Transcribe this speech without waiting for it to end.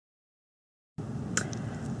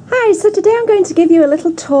Hi, so today I'm going to give you a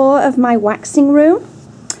little tour of my waxing room.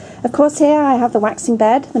 Of course, here I have the waxing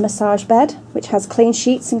bed, the massage bed, which has clean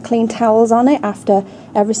sheets and clean towels on it after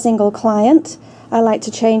every single client. I like to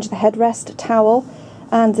change the headrest towel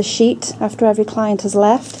and the sheet after every client has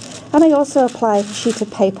left. And I also apply a sheet of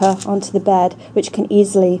paper onto the bed, which can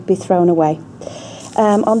easily be thrown away.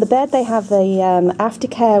 On the bed they have the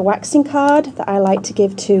aftercare waxing card that I like to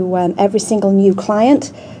give to every single new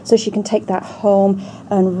client, so she can take that home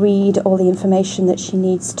and read all the information that she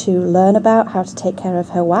needs to learn about how to take care of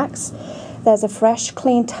her wax. There's a fresh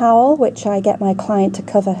clean towel which I get my client to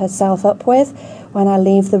cover herself up with when I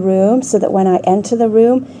leave the room, so that when I enter the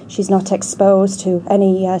room she's not exposed to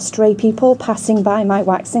any stray people passing by my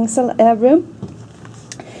waxing room.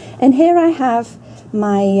 And here I have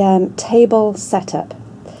my table setup.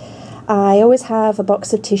 I always have a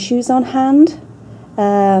box of tissues on hand,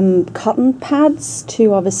 cotton pads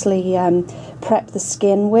to obviously prep the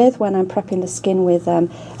skin with when I'm prepping the skin with a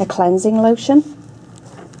cleansing lotion.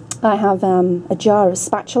 I have a jar of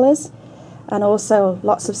spatulas, and also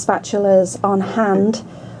lots of spatulas on hand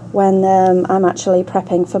when I'm actually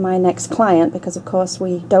prepping for my next client, because of course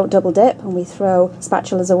we don't double dip and we throw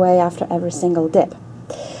spatulas away after every single dip.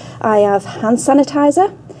 I have hand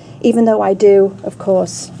sanitizer, even though I do, of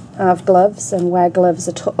course, have gloves and wear gloves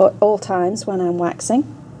at all times when I'm waxing.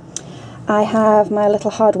 I have my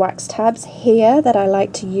little hard wax tabs here that I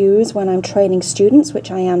like to use when I'm training students,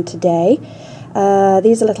 which I am today.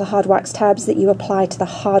 These are little hard wax tabs that you apply to the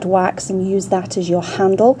hard wax and use that as your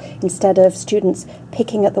handle instead of students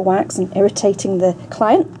picking at the wax and irritating the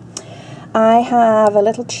client. I have a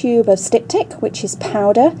little tube of Styptic, which is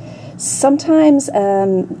powder. Sometimes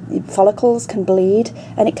follicles can bleed,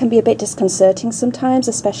 and it can be a bit disconcerting sometimes,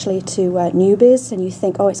 especially to newbies, and you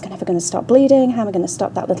think, oh, it's never going to stop bleeding. How am I going to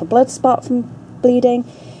stop that little blood spot from bleeding?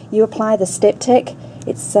 You apply the Styptic.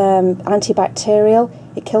 It's antibacterial.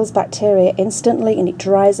 It kills bacteria instantly, and it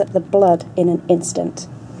dries up the blood in an instant.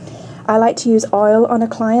 I like to use oil on a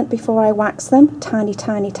client before I wax them, tiny,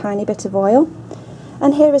 tiny, tiny bit of oil.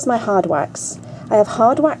 And here is my hard wax. I have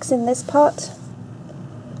hard wax in this pot,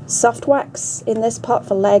 soft wax in this pot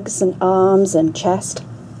for legs and arms and chest.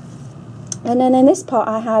 And then in this pot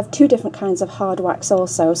I have 2 different kinds of hard wax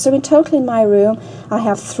also. So in total in my room I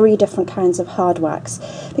have 3 different kinds of hard wax,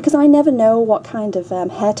 because I never know what kind of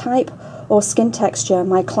hair type or skin texture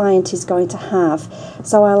my client is going to have.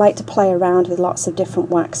 So I like to play around with lots of different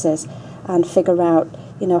waxes and figure out,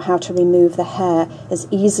 you know, how to remove the hair as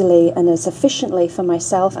easily and as efficiently for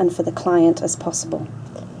myself and for the client as possible.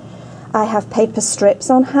 I have paper strips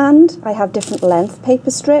on hand. I have different length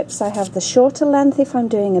paper strips. I have the shorter length if I'm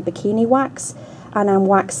doing a bikini wax and I'm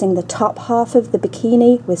waxing the top half of the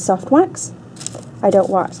bikini with soft wax. I don't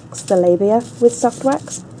wax the labia with soft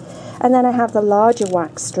wax. And then I have the larger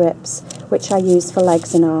wax strips, which I use for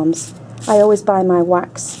legs and arms. I always buy my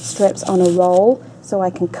wax strips on a roll so I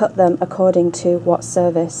can cut them according to what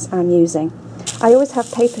service I'm using. I always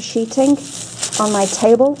have paper sheeting on my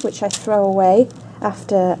table, which I throw away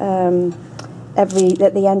after at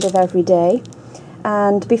the end of every day.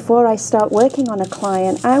 And before I start working on a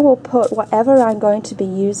client, I will put whatever I'm going to be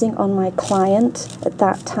using on my client at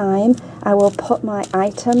that time. I will put my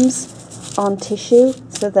items on tissue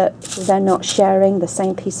so that they're not sharing the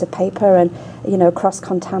same piece of paper and, you know,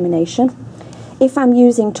 cross-contamination. If I'm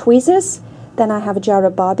using tweezers, then I have a jar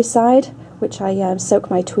of Barbicide, which I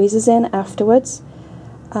soak my tweezers in afterwards.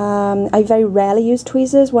 I very rarely use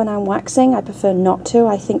tweezers when I'm waxing. I prefer not to.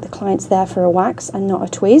 I think the client's there for a wax and not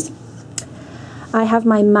a tweeze. I have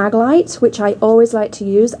my Maglite, which I always like to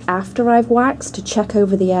use after I've waxed to check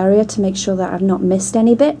over the area to make sure that I've not missed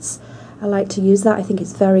any bits. I like to use that. I think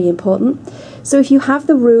it's very important. So if you have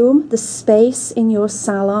the room, the space in your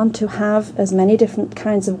salon to have as many different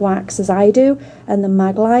kinds of wax as I do, and the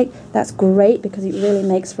Maglite, that's great because it really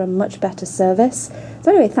makes for a much better service.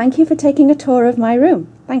 So anyway, thank you for taking a tour of my room.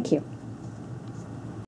 Thank you.